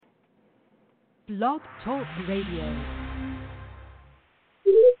Blog Talk Radio.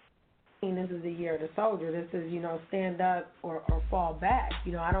 This is the year of the soldier. This is, stand up or fall back.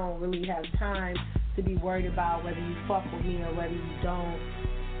 I don't really have time to be worried about whether you fuck with me or whether you don't.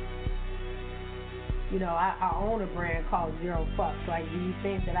 I own a brand called Zero Fucks. Like, do you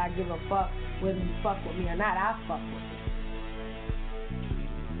think that I give a fuck whether you fuck with me or not? I fuck with you.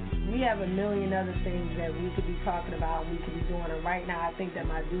 We have a million other things that we could be talking about and we could be doing. And right now, I think that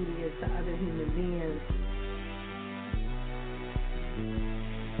my duty is to other human beings.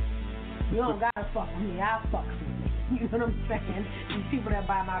 You don't gotta fuck with me, I fucks with me. You know what I'm saying? These people that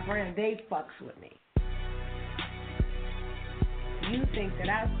buy my brand, they fucks with me. You think that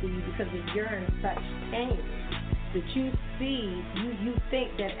I see you because if you're in such pain that you see, you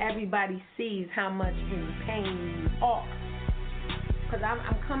think that everybody sees how much in pain you are. Because I'm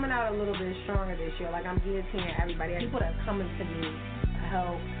coming out a little bit stronger this year. Like, I'm guillotining everybody. People that are coming to me for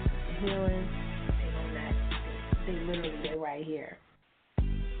help, for healing, they literally, they're right here.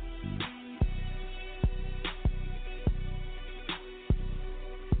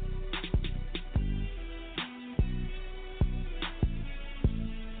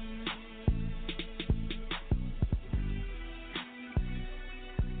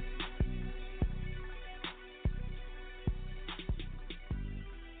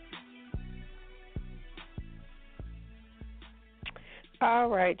 All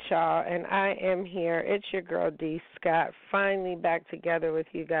right, y'all, and I am here. It's your girl, D. Scott, finally back together with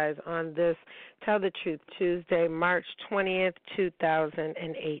you guys on this Tell the Truth Tuesday, March 20th,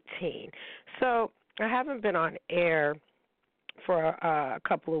 2018. So I haven't been on air for a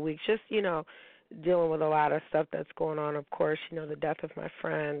couple of weeks, just, dealing with a lot of stuff that's going on. Of course, the death of my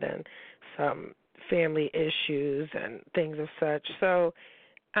friend and some family issues and things of such. So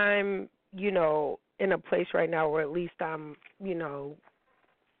I'm, in a place right now where at least I'm,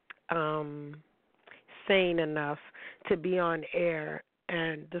 sane enough to be on air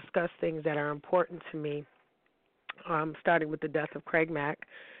and discuss things that are important to me, starting with the death of Craig Mack.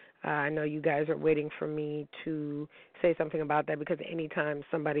 I know you guys are waiting for me to say something about that because anytime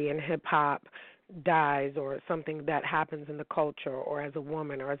somebody in hip-hop dies or something that happens in the culture or as a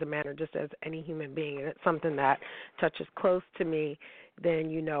woman or as a man or just as any human being, and it's something that touches close to me,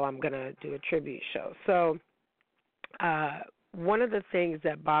 then I'm going to do a tribute show. So one of the things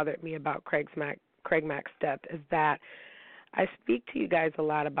that bothered me about Craig Mack's death is that I speak to you guys a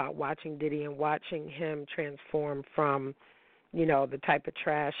lot about watching Diddy and watching him transform from, the type of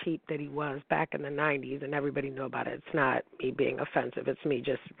trash heap that he was back in the 90s, and everybody know about it. It's not me being offensive. It's me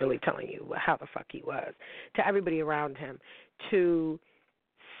just really telling you how the fuck he was, to everybody around him, to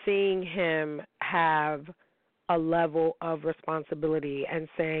seeing him have a level of responsibility and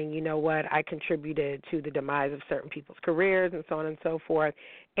saying, you know what, I contributed to the demise of certain people's careers and so on and so forth,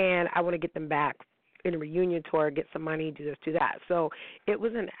 and I want to get them back in a reunion tour, get some money, do this, do that. So it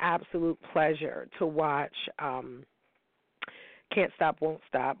was an absolute pleasure to watch Can't Stop, Won't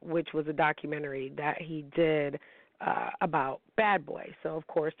Stop, which was a documentary that he did about Bad Boy. So, of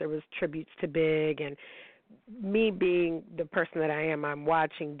course, there was tributes to Big, and me being the person that I am, I'm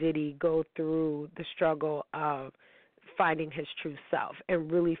watching Diddy go through the struggle of finding his true self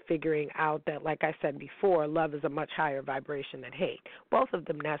and really figuring out that, like I said before, love is a much higher vibration than hate. Both of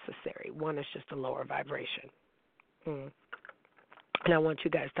them necessary. One is just a lower vibration. And I want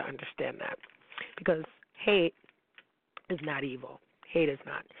you guys to understand that, because hate is not evil. Hate is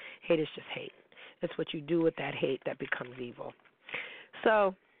not. Hate is just hate. It's what you do with that hate that becomes evil.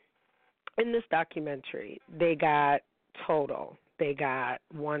 So in this documentary, they got Total, they got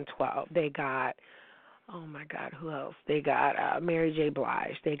 112, they got, oh my God, who else? They got Mary J.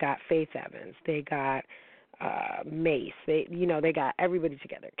 Blige, they got Faith Evans, they got Mace, they got everybody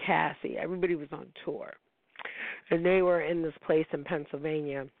together, Cassie, everybody was on tour. And they were in this place in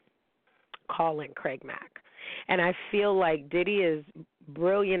Pennsylvania calling Craig Mack. And I feel like Diddy is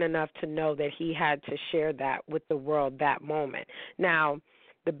brilliant enough to know that he had to share that with the world that moment. Now,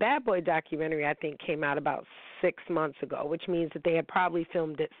 the Bad Boy documentary, I think, came out about 6 months ago, which means that they had probably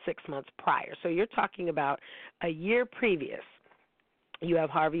filmed it 6 months prior. So you're talking about a year previous. You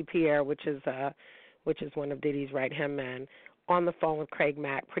have Harvey Pierre, which is one of Diddy's right-hand men, on the phone with Craig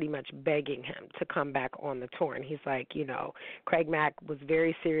Mack, pretty much begging him to come back on the tour. And he's like, Craig Mack was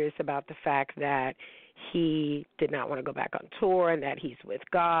very serious about the fact that he did not want to go back on tour and that he's with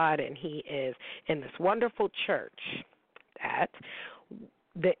God and he is in this wonderful church that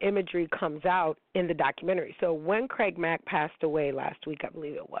the imagery comes out in the documentary. So when Craig Mack passed away last week, I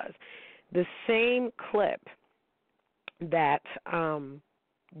believe it was, the same clip that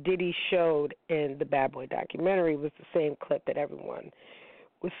Diddy showed in the Bad Boy documentary was the same clip that everyone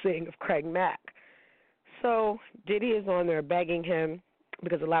was seeing of Craig Mack. So Diddy is on there begging him,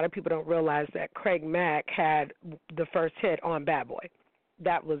 because a lot of people don't realize that Craig Mack had the first hit on Bad Boy.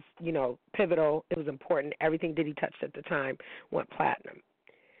 That was, pivotal. It was important. Everything Diddy touched at the time went platinum.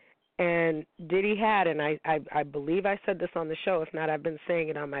 And Diddy had, and I believe I said this on the show. If not, I've been saying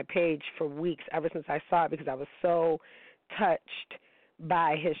it on my page for weeks, ever since I saw it, because I was so touched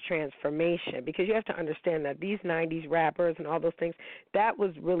by his transformation. Because you have to understand that these 90s rappers and all those things, that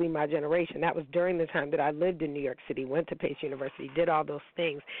was really my generation. That was during the time that I lived in New York City, went to Pace University, did all those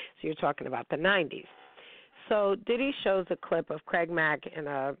things. So you're talking about the 90s. So Diddy shows a clip of Craig Mack in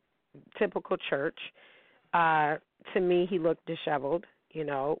a typical church. To me, he looked disheveled.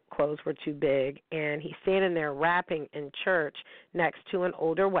 Clothes were too big. And he's standing there rapping in church next to an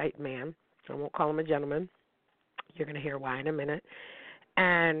older white man. I won't call him a gentleman. You're going to hear why in a minute.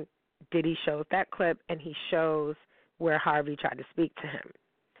 And Diddy shows that clip, and he shows where Harvey tried to speak to him.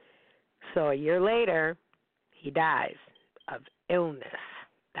 So a year later, he dies of illness.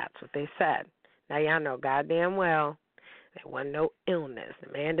 That's what they said. Now, y'all know goddamn well there wasn't no illness.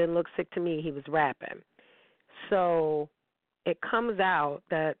 The man didn't look sick to me. He was rapping. So it comes out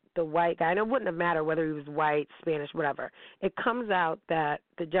that the white guy, and it wouldn't have mattered whether he was white, Spanish, whatever. It comes out that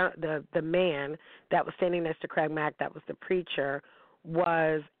the man that was standing next to Craig Mack, that was the preacher,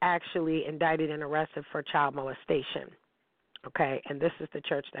 was actually indicted and arrested for child molestation. Okay, and this is the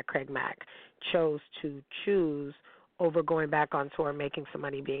church that Craig Mack chose to choose over going back on tour, making some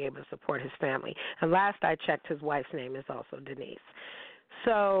money, being able to support his family. And last I checked, his wife's name is also Denise.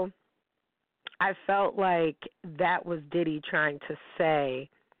 So I felt like that was Diddy trying to say,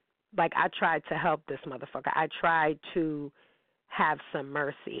 like, I tried to help this motherfucker. I tried to have some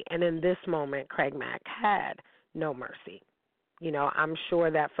mercy. And in this moment, Craig Mack had no mercy. I'm sure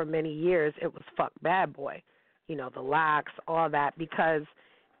that for many years it was fuck Bad Boy, the locks, all that, because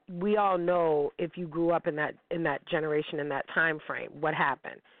we all know if you grew up in that generation, in that time frame, what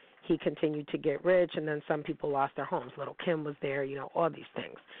happened. He continued to get rich, and then some people lost their homes. Little Kim was there, all these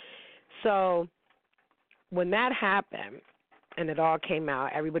things. So when that happened and it all came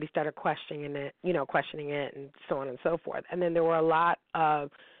out, everybody started questioning it, and so on and so forth. And then there were a lot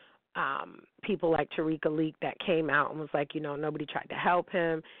of people like Tariqa Leak that came out and was like, nobody tried to help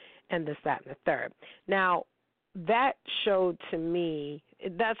him, and this, that, and the third. Now, that showed to me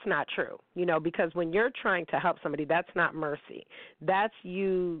that's not true, because when you're trying to help somebody, that's not mercy. That's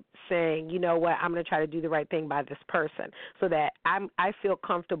you saying, you know what, I'm going to try to do the right thing by this person so that I feel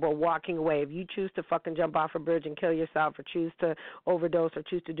comfortable walking away. If you choose to fucking jump off a bridge and kill yourself, or choose to overdose, or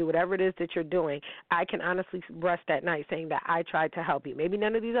choose to do whatever it is that you're doing, I can honestly rest at night saying that I tried to help you. Maybe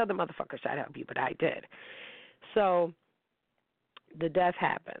none of these other motherfuckers tried to help you, but I did. So the death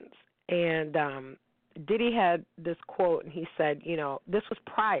happens, and Diddy had this quote, and he said, this was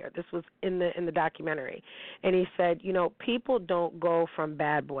prior. This was in the documentary. And he said, people don't go from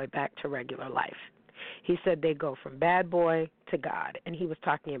bad boy back to regular life. He said they go from bad boy to God. And he was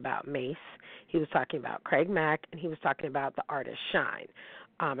talking about Mace. He was talking about Craig Mack. And he was talking about the artist Shine.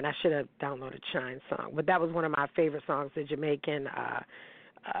 And I should have downloaded Shine's song. But that was one of my favorite songs, the Jamaican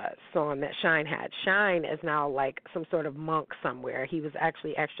song that Shine had. Shine is now like some sort of monk somewhere. He was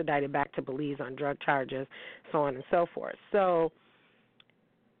actually extradited back to Belize on drug charges, so on and so forth. So,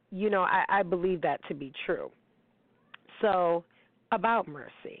 I believe that to be true. So, about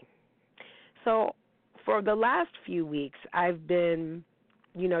mercy. So, for the last few weeks, I've been,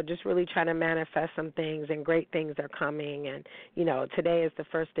 just really trying to manifest some things, and great things are coming. And, today is the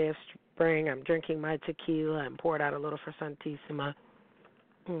first day of spring. I'm drinking my tequila and poured out a little for Santissima.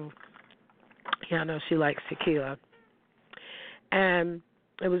 Yeah, I know she likes tequila. And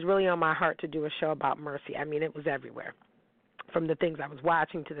it was really on my heart to do a show about mercy. I mean, it was everywhere. From the things I was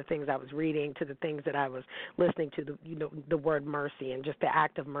watching, to the things I was reading, to the things that I was listening to, the word mercy, and just the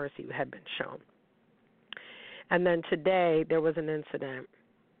act of mercy had been shown. And then today there was an incident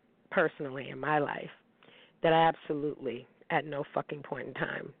personally in my life that I absolutely, at no fucking point in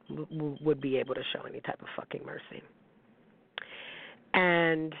time, would be able to show any type of fucking mercy.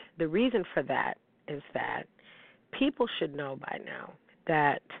 And the reason for that is that people should know by now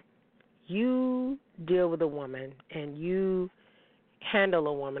that you deal with a woman and you handle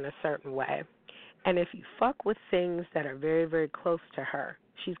a woman a certain way. And if you fuck with things that are very, very close to her,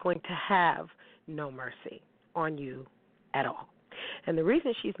 she's going to have no mercy on you at all. And the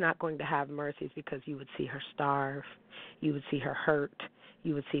reason she's not going to have mercy is because you would see her starve, you would see her hurt,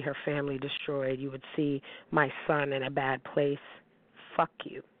 you would see her family destroyed, you would see my son in a bad place. Fuck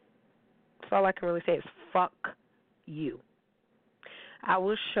you. That's all I can really say is fuck you. I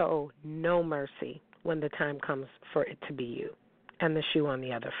will show no mercy when the time comes for it to be you and the shoe on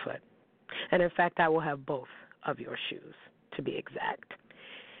the other foot. And in fact, I will have both of your shoes, to be exact.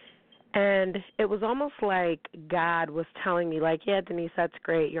 And it was almost like God was telling me, like, yeah, Denise, that's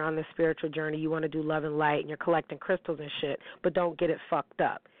great. You're on this spiritual journey. You want to do love and light, and you're collecting crystals and shit, but don't get it fucked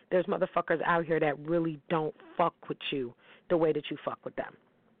up. There's motherfuckers out here that really don't fuck with you the way that you fuck with them.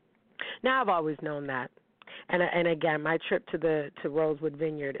 Now, I've always known that. And again, my trip to Rosewood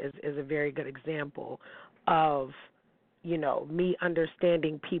Vineyard is a very good example of, you know, me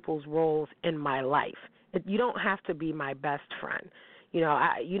understanding people's roles in my life. You don't have to be my best friend. You know,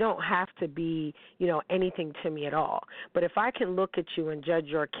 you don't have to be, you know, anything to me at all. But if I can look at you and judge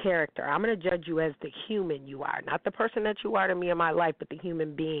your character, I'm going to judge you as the human you are, not the person that you are to me in my life, but the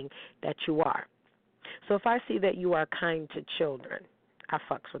human being that you are. So if I see that you are kind to children, I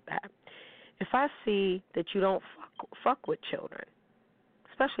fucks with that. If I see that you don't fuck with children,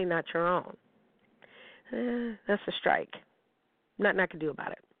 especially not your own, that's a strike. Nothing I can do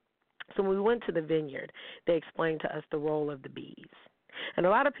about it. So when we went to the vineyard, they explained to us the role of the bees. And a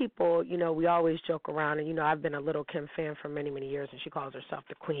lot of people, you know, we always joke around, and, you know, I've been a Little Kim fan for many, many years, and she calls herself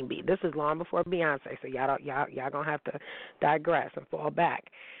the Queen Bee. This is long before Beyonce, so y'all going to have to digress and fall back.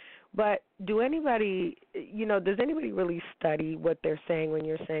 But does anybody really study what they're saying when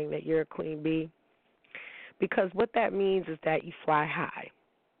you're saying that you're a queen bee? Because what that means is that you fly high.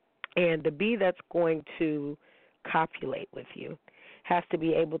 And the bee that's going to copulate with you has to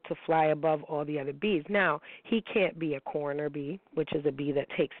be able to fly above all the other bees. Now, he can't be a coroner bee, which is a bee that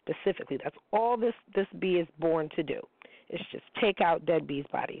takes specifically. That's all this bee is born to do. It's just take out dead bees'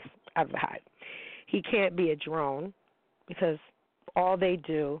 bodies out of the hive. He can't be a drone because all they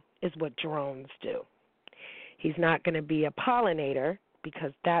do is what drones do. He's not going to be a pollinator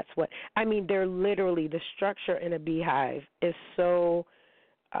because that's what, they're literally, the structure in a beehive is so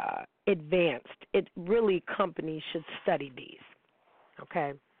advanced. It really, companies should study these,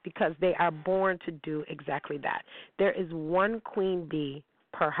 okay, because they are born to do exactly that. There is one queen bee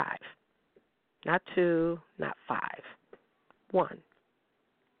per hive, not two, not five, one,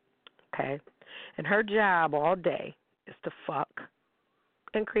 okay, and her job all day is to fuck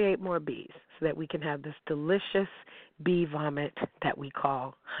and create more bees so that we can have this delicious bee vomit that we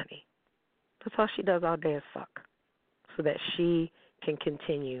call honey. That's all she does all day is fuck so that she can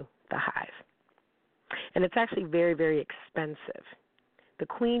continue the hive. And it's actually very, very expensive. The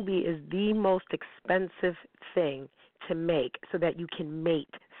queen bee is the most expensive thing to make so that you can mate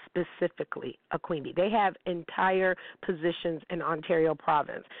specifically a queen bee. They have entire positions in Ontario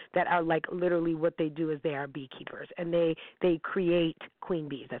province that are like literally what they do is they are beekeepers, and they create queen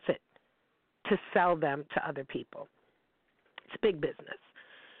bees. That's it, to sell them to other people. It's big business.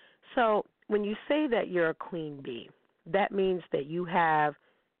 So when you say that you're a queen bee, that means that you have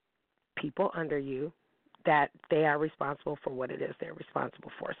people under you that they are responsible for what it is they're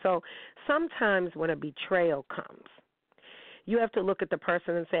responsible for. So sometimes when a betrayal comes, you have to look at the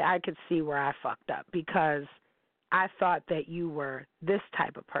person and say, I could see where I fucked up because I thought that you were this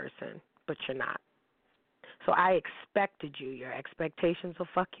type of person, but you're not. So I expected you. Your expectations will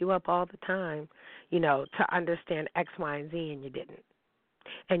fuck you up all the time, to understand X, Y, and Z, and you didn't.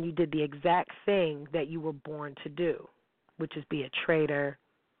 And you did the exact thing that you were born to do, which is be a traitor,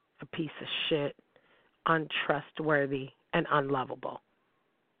 a piece of shit, untrustworthy, and unlovable.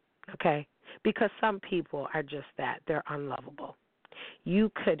 Okay? Because some people are just that. They're unlovable.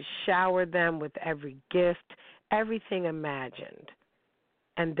 You could shower them with every gift, everything imagined,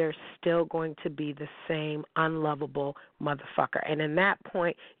 and they're still going to be the same unlovable motherfucker. And in that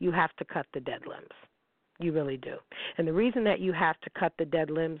point, you have to cut the dead limbs. You really do. And the reason that you have to cut the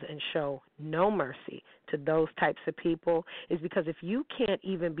dead limbs and show no mercy to those types of people is because if you can't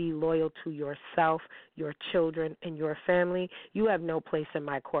even be loyal to yourself, your children, and your family, you have no place in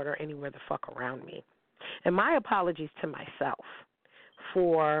my court or anywhere the fuck around me. And my apologies to myself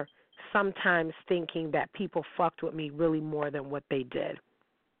for sometimes thinking that people fucked with me really more than what they did.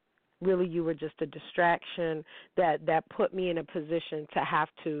 Really, you were just a distraction that put me in a position to have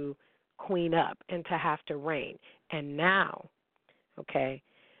to clean up and to have to reign. And now, okay,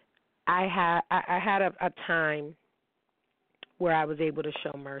 I had a time where I was able to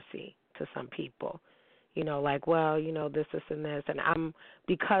show mercy to some people. This, and this. And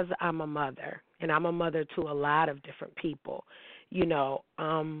because I'm a mother, and I'm a mother to a lot of different people,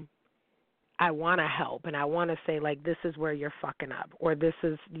 I want to help, and I want to say, this is where you're fucking up, or this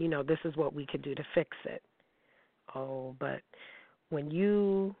is what we could do to fix it. Oh, but when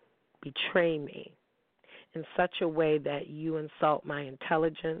you betray me in such a way that you insult my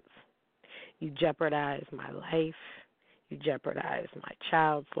intelligence, you jeopardize my life, you jeopardize my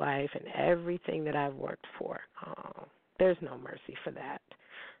child's life and everything that I've worked for. Oh, there's no mercy for that.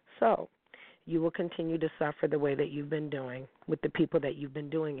 So you will continue to suffer the way that you've been doing with the people that you've been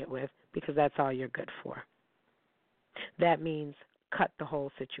doing it with, because that's all you're good for. That means cut the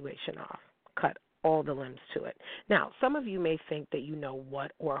whole situation off. Cut all the limbs to it. Now, some of you may think that you know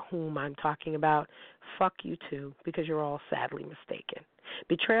what or whom I'm talking about. Fuck you too, because you're all sadly mistaken.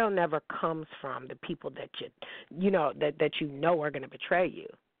 Betrayal never comes from the people that you know are going to betray you.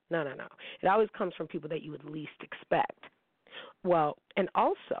 No. It always comes from people that you would least expect. Well, and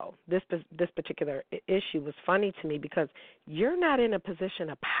also, this particular issue was funny to me because you're not in a position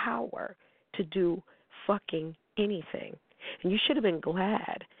of power to do fucking anything. And you should have been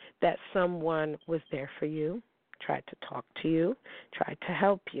glad that someone was there for you, tried to talk to you, tried to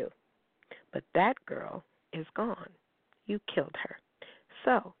help you. But that girl is gone. You killed her.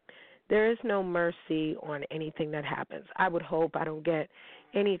 So there is no mercy on anything that happens. I would hope I don't get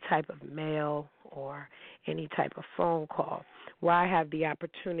any type of mail or any type of phone call where I have the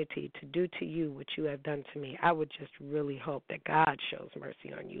opportunity to do to you what you have done to me. I would just really hope that God shows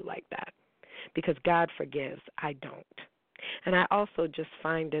mercy on you like that, because God forgives. I don't. And I also just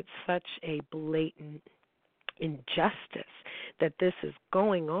find it such a blatant injustice that this is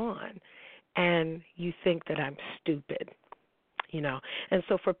going on, and you think that I'm stupid, you know. And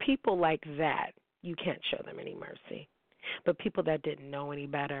so for people like that, you can't show them any mercy. But people that didn't know any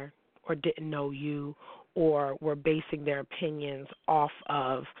better or didn't know you or were basing their opinions off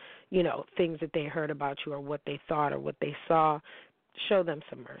of, you know, things that they heard about you or what they thought or what they saw, show them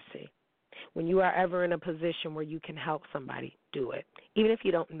some mercy. When you are ever in a position where you can help somebody, do it. Even if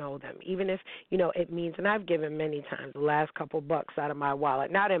you don't know them, even if, you know, it means, and I've given many times the last couple bucks out of my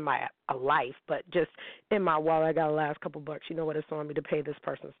wallet, not in my life, but just in my wallet, I got the last couple bucks. You know what, it's on me to pay this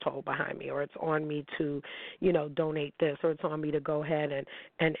person's toll behind me, or it's on me to, you know, donate this, or it's on me to go ahead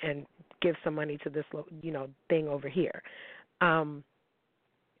and give some money to this, you know, thing over here.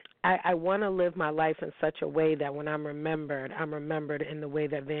 I want to live my life in such a way that when I'm remembered in the way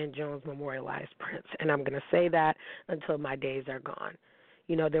that Van Jones memorialized Prince. And I'm going to say that until my days are gone.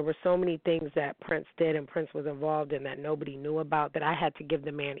 You know, there were so many things that Prince did and Prince was involved in that nobody knew about that I had to give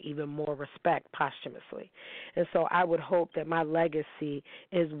the man even more respect posthumously. And so I would hope that my legacy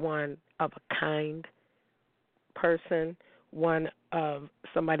is one of a kind person, one of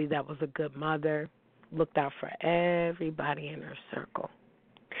somebody that was a good mother, looked out for everybody in her circle.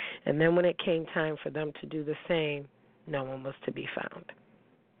 And then when it came time for them to do the same, no one was to be found.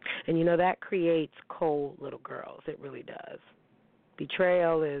 And, you know, that creates cold little girls. It really does.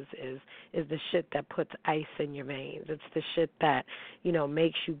 Betrayal is the shit that puts ice in your veins. It's the shit that, you know,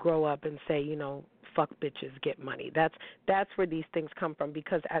 makes you grow up and say, you know, fuck bitches, get money. That's where these things come from,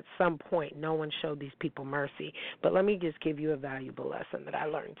 because at some point no one showed these people mercy. But let me just give you a valuable lesson that I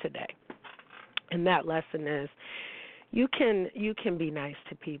learned today. And that lesson is, you can be nice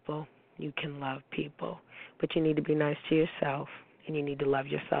to people, you can love people, but you need to be nice to yourself, and you need to love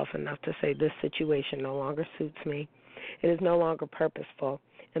yourself enough to say, this situation no longer suits me, it is no longer purposeful,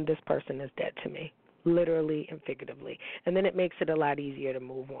 and this person is dead to me, literally and figuratively. And then it makes it a lot easier to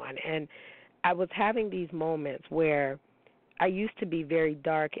move on. And I was having these moments where I used to be very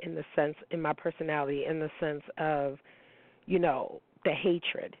dark in my personality, in the sense of, you know, the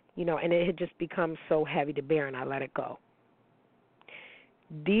hatred, you know, and it had just become so heavy to bear, and I let it go.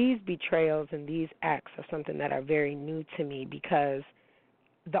 These betrayals and these acts are something that are very new to me, because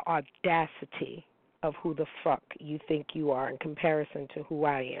the audacity of who the fuck you think you are in comparison to who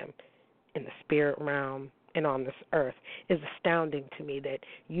I am in the spirit realm and on this earth is astounding to me, that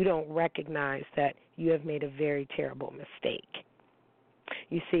you don't recognize that you have made a very terrible mistake.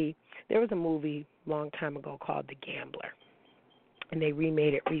 You see, there was a movie a long time ago called The Gambler, and they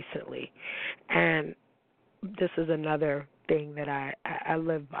remade it recently. And this is another thing that I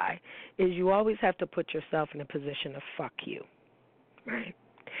live by, is you always have to put yourself in a position of fuck you, right?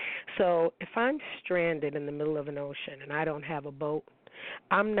 So if I'm stranded in the middle of an ocean and I don't have a boat,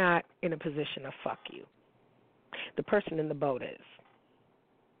 I'm not in a position of fuck you. The person in the boat is.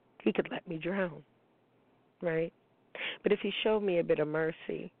 He could let me drown, right? But if he showed me a bit of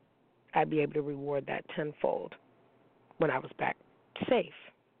mercy, I'd be able to reward that tenfold when I was back safe,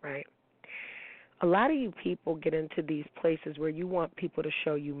 right? A lot of you people get into these places where you want people to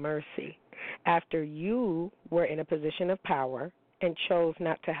show you mercy after you were in a position of power and chose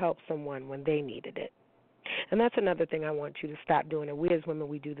not to help someone when they needed it. And that's another thing I want you to stop doing. And we as women,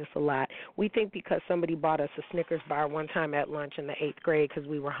 we do this a lot. We think because somebody bought us a Snickers bar one time at lunch in the 8th grade because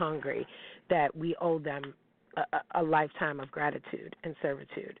we were hungry, that we owe them a lifetime of gratitude and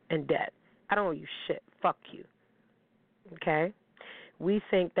servitude and debt. I don't owe you shit. Fuck you. Okay? We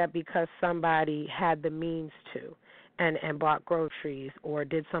think that because somebody had the means to and bought groceries or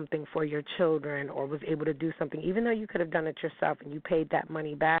did something for your children or was able to do something, even though you could have done it yourself and you paid that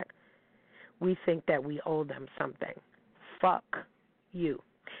money back, we think that we owe them something. Fuck you.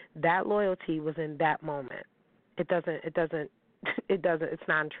 That loyalty was in that moment. It's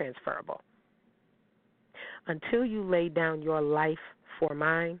non-transferable. Until you lay down your life for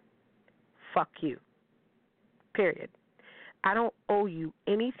mine, fuck you. Period. I don't owe you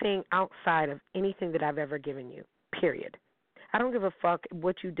anything outside of anything that I've ever given you. Period. I don't give a fuck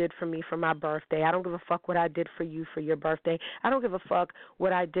what you did for me for my birthday. I don't give a fuck what I did for you for your birthday. I don't give a fuck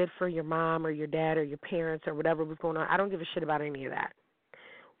what I did for your mom or your dad or your parents or whatever was going on. I don't give a shit about any of that.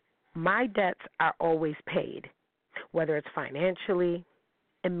 My debts are always paid, whether it's financially,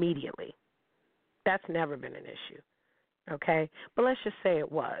 immediately. That's never been an issue, okay? But let's just say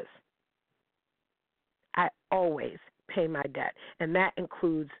it was. I always pay my debt, and that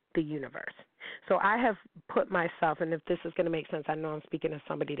includes the universe. So I have put myself, and if this is going to make sense, I know I'm speaking to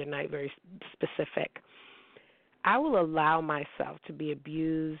somebody tonight very specific. I will allow myself to be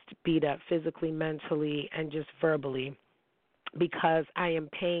abused, beat up physically, mentally, and just verbally because I am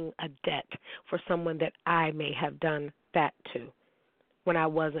paying a debt for someone that I may have done that to when I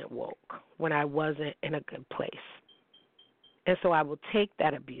wasn't woke, when I wasn't in a good place. And so I will take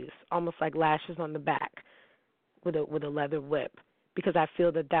that abuse, almost like lashes on the back with a leather whip, because I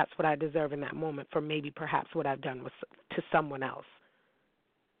feel that that's what I deserve in that moment for maybe perhaps what I've done to someone else,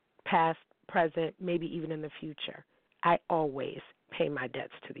 past, present, maybe even in the future. I always pay my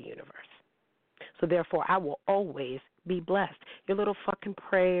debts to the universe. So therefore, I will always be blessed. Your little fucking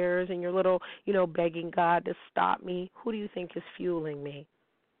prayers and your little, begging God to stop me, who do you think is fueling me?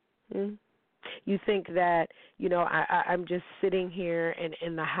 You think that, I'm just sitting here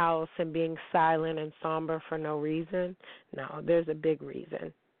in the house and being silent and somber for no reason? No, there's a big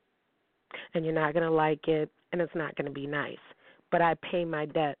reason. And you're not going to like it, and it's not going to be nice. But I pay my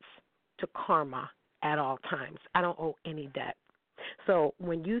debts to karma at all times. I don't owe any debt. So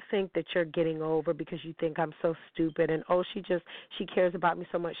when you think that you're getting over because you think I'm so stupid and, she cares about me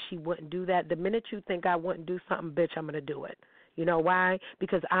so much she wouldn't do that, the minute you think I wouldn't do something, bitch, I'm going to do it. You know why?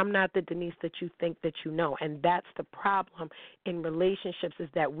 Because I'm not the Denise that you think that you know. And that's the problem in relationships, is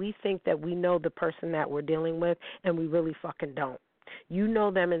that we think that we know the person that we're dealing with, and we really fucking don't. You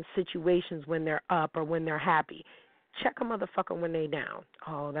know them in situations when they're up or when they're happy. Check a motherfucker when they down.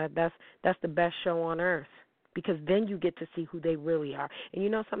 Oh, that's the best show on earth, because then you get to see who they really are. And you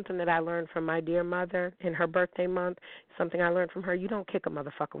know something that I learned from my dear mother in her birthday month? Something I learned from her: you don't kick a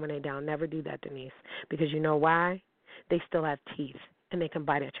motherfucker when they down. Never do that, Denise. Because you know why? They still have teeth, and they can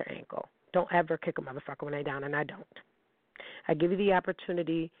bite at your ankle. Don't ever kick a motherfucker when they down, and I don't. I give you the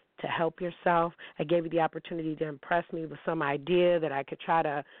opportunity to help yourself. I gave you the opportunity to impress me with some idea that I could try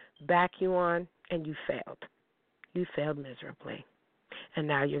to back you on, and you failed. You failed miserably, and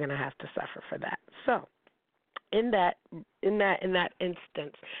now you're going to have to suffer for that. So, in that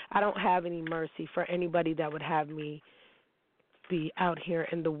instance, I don't have any mercy for anybody that would have me be out here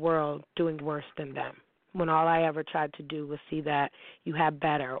in the world doing worse than them, when all I ever tried to do was see that you had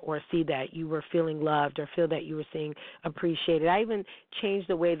better, or see that you were feeling loved, or feel that you were being appreciated. I even changed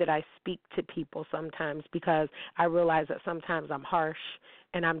the way that I speak to people sometimes, because I realize that sometimes I'm harsh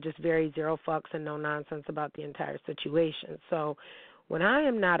and I'm just very zero fucks and no nonsense about the entire situation. So when I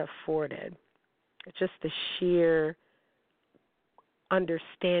am not afforded just the sheer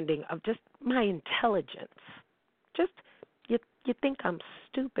understanding of just my intelligence, just you think I'm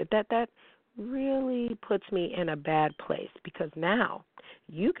stupid, that really puts me in a bad place, because now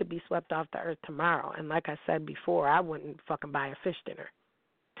you could be swept off the earth tomorrow. And like I said before, I wouldn't fucking buy a fish dinner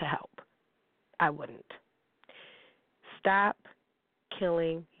to help. I wouldn't. Stop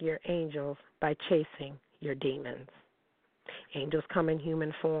killing your angels by chasing your demons. Angels come in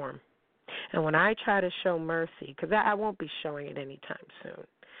human form. And when I try to show mercy, because I won't be showing it anytime soon,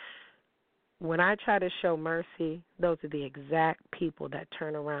 when I try to show mercy, those are the exact people that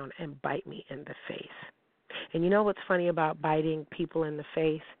turn around and bite me in the face. And you know what's funny about biting people in the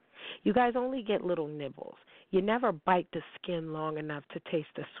face? You guys only get little nibbles. You never bite the skin long enough to taste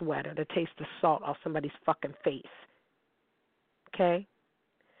the sweat or to taste the salt off somebody's fucking face. Okay?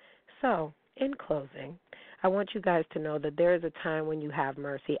 So, in closing, I want you guys to know that there is a time when you have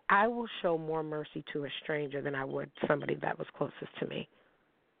mercy. I will show more mercy to a stranger than I would somebody that was closest to me,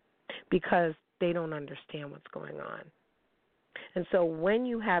 because they don't understand what's going on. And so when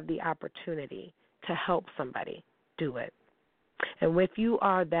you have the opportunity to help somebody, do it. And if you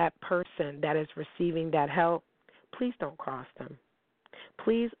are that person that is receiving that help, please don't cross them.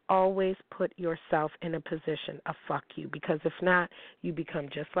 please always put yourself in a position of fuck you, because if not, you become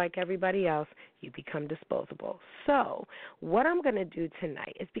just like everybody else. You become disposable. So what I'm going to do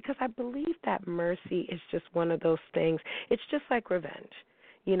tonight is, because I believe that mercy is just one of those things, it's just like revenge.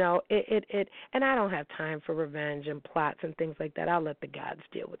 You know, and I don't have time for revenge and plots and things like that. I'll let the gods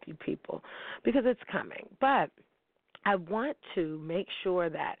deal with you people, because it's coming. But I want to make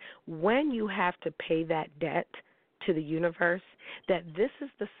sure that when you have to pay that debt to the universe, that this is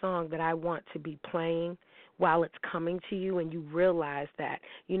the song that I want to be playing while it's coming to you, and you realize that,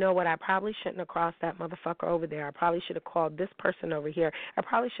 you know what, I probably shouldn't have crossed that motherfucker over there. I probably should have called this person over here. I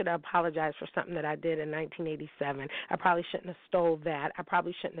probably should have apologized for something that I did in 1987. I probably shouldn't have stole that. I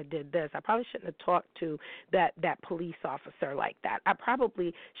probably shouldn't have did this. I probably shouldn't have talked to that police officer like that. I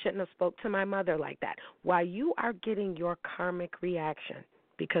probably shouldn't have spoke to my mother like that. While you are getting your karmic reaction,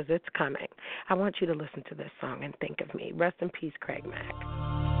 because it's coming, I want you to listen to this song and think of me. Rest in peace, Craig Mack.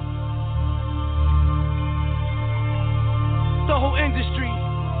 The whole industry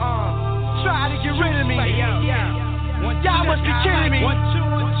try to get rid of me. Y'all must be kidding me.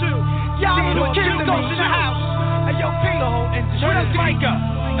 Y'all must be kidding me. In the house. Hey, yo, Pete. The whole industry. Turn up Micah.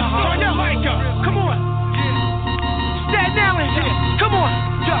 Turn up Micah. Come on. Staten Island. Come on.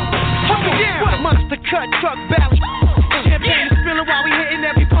 Yo. Hold me down. What? Monster cut, truck ballot. Champagne is spilling while we hitting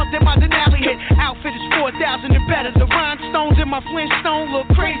every pump that my Denali hit. Outfit is 4,000 and better. The rhinestones in my Flintstone look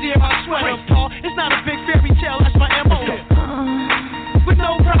crazy in my sweater. Paul, it's not a big fairy tale. That's my MO. With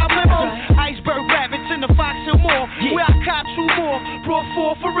no problemo. Iceberg rabbits in the Fox and more. Where I caught 2 more. Brought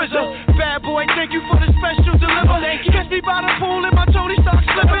 4 for Rizzo. Bad boy, thank you for the special delivery. Catch me by the pool and my Tony Stark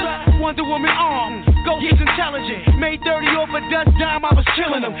slipping. Wonder Woman arm. Ghost is intelligent. Made 30 off a dust dime, I was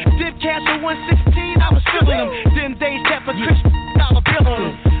killing them. Dip Castle 116, I was filling them. Them days kept a crisp dollar bill on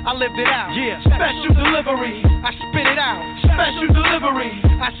them. I lived it out. Special delivery. I spit it out. Special delivery.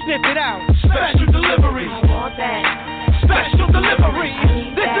 I sniff it out. Special delivery. I want that. Special delivery.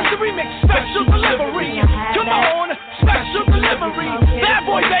 This is the remix. Special delivery. Come on. Special delivery. Bad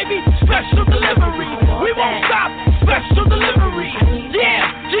boy, baby. Special delivery. We won't stop. Special delivery. Yeah.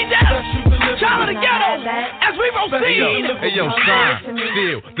 G-Dad. Child of the ghetto. As we proceed. Hey, yo, sign.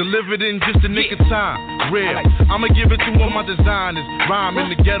 Still. Delivered in just a nick of time. Real. I'ma give it to all my designers. Rhyme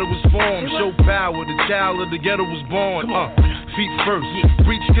in the ghetto was formed. Show power. The child of the ghetto was born. Feet first.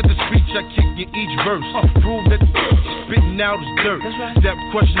 Preach get the speech I kick in each verse. Prove that spitting out is dirt. Step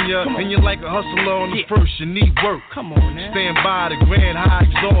question you, and you're like a hustler on the first. You need work. Come on, man. Stand by the grand high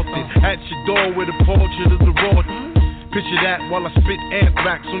exalted. At your door with a portrait of the raw. Picture that while I spit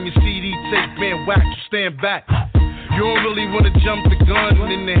anthrax on your CD tape, man, wax, you stand back. You don't really want to jump the gun and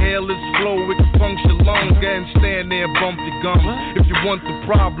inhale this flow with the function lungs and stand there and bump your gums. If you want the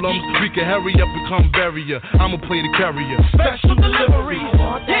problems, we can hurry up and come bury ya. I'ma play the carrier. Special delivery.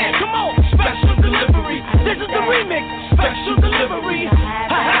 Yeah, come on. Special delivery. This is the remix. Special delivery.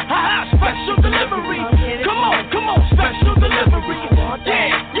 Ha ha ha. Special delivery. Come on. Special delivery.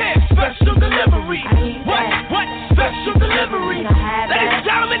 Yeah. Special delivery. What? Special delivery. Ladies and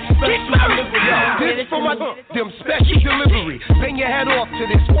gentlemen, keep married. This for my them special delivery. Bang your head off to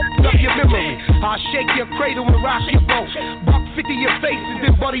this. Up your memory. I'll shake your cradle and rock your boat. Buck 50 your face and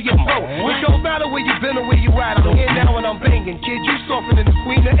then butter your throat. It don't matter where you been or where you at. I'm here now and I'm banging. Kid, you softer than the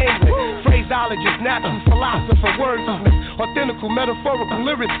Queen of England. Phraseologist, natural philosopher, wordsmith, authentical, metaphorical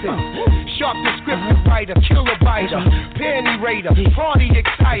lyricist, sharp descriptive writer, killer biter, panty raider, party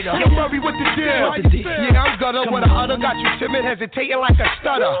exciter. Yo, Murray, what the deal? Yeah, I'm gutter. What I utter got you timid, hesitating like a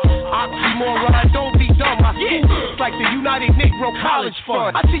stutter. Oxymoron, don't be dumb. My school is like the United Negro College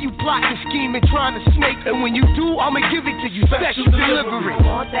Fund. I see you plotting, scheming, trying to snake, and when you do, I'ma give it to you. Special delivery. I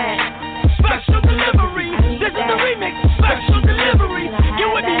want that. Special delivery. This is the remix. Special delivery. Get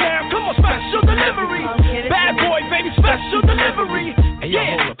with me now. Come on, special delivery. Bad boy, baby. Special delivery. Hey, yo,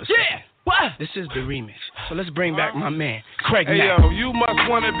 hold up a second. What? This is the remix. So let's bring back my man, Craig Hey, Mack. yo, you must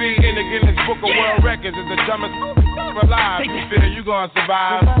want to be in the Guinness Book of World Records as the dumbest alive. You feel you gonna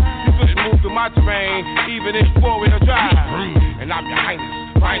survive. You couldn't move through my terrain, even if 4-wheel drive. And I'm your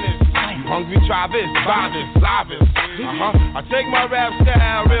highness, finest. You hungry, try this, buy this, live this. I take my rap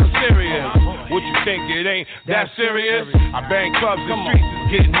style real serious. What you think, it ain't that serious? I bang clubs, the streets is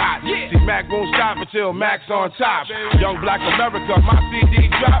getting hot. See, Mac won't stop until Mac's on top. Young Black America, my CD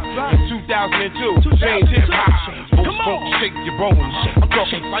dropped in 2002. Change hip hop. Most folks shake your bones. I'm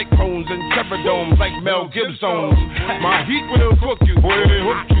talking cyclones and terradomes like Mel Gibson. My heat will cook you, boy.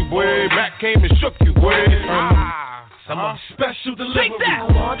 Hook you, boy. Mac came and shook you, boy. Special delivery. Take that.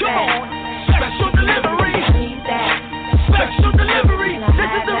 Come on. Special delivery. Special delivery. This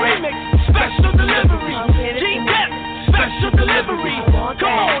is the remix. Special delivery. G-Dep. Special delivery.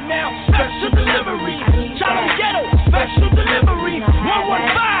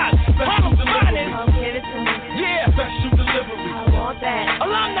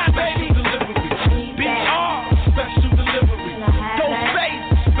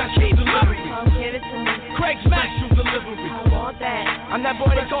 Mike Max. Special delivery. I want that. I'm that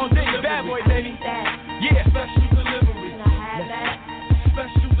boy they call Diddy, bad boy, baby. Yeah.